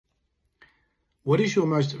What is your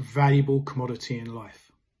most valuable commodity in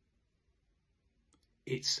life?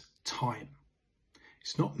 It's time.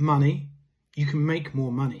 It's not money. You can make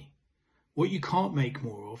more money. What you can't make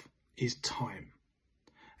more of is time.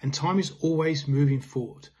 And time is always moving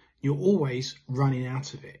forward. You're always running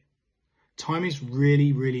out of it. Time is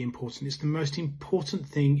really, really important. It's the most important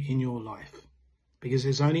thing in your life because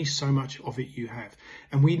there's only so much of it you have.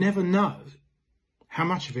 And we never know how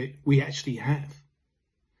much of it we actually have.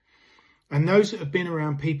 And those that have been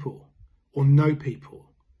around people or know people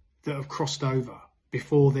that have crossed over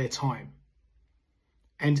before their time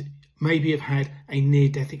and maybe have had a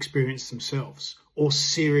near-death experience themselves or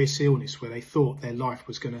serious illness where they thought their life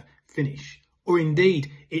was going to finish, or indeed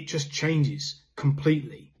it just changes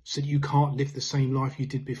completely so that you can't live the same life you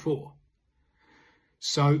did before.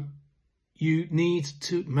 So you need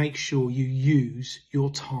to make sure you use your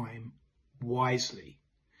time wisely.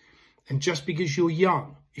 And just because you're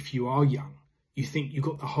young, if you are young, you think you've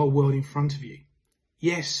got the whole world in front of you.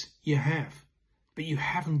 Yes, you have, but you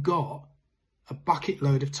haven't got a bucket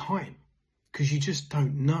load of time because you just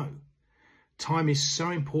don't know. Time is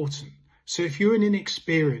so important. So if you're in an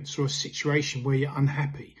experience or a situation where you're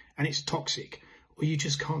unhappy and it's toxic or you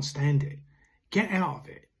just can't stand it, get out of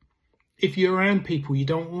it. If you're around people you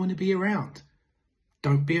don't want to be around,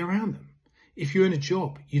 don't be around them. If you're in a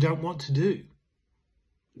job you don't want to do,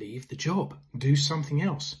 leave the job, do something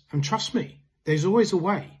else. And trust me, there's always a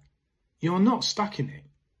way. You're not stuck in it.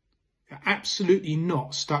 You're absolutely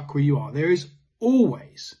not stuck where you are. There is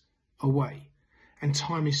always a way. And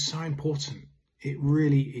time is so important. It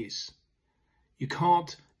really is. You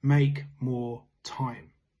can't make more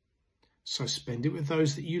time. So spend it with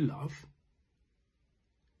those that you love.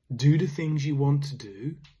 Do the things you want to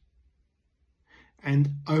do. And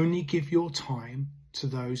only give your time to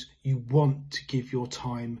those you want to give your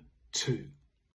time to.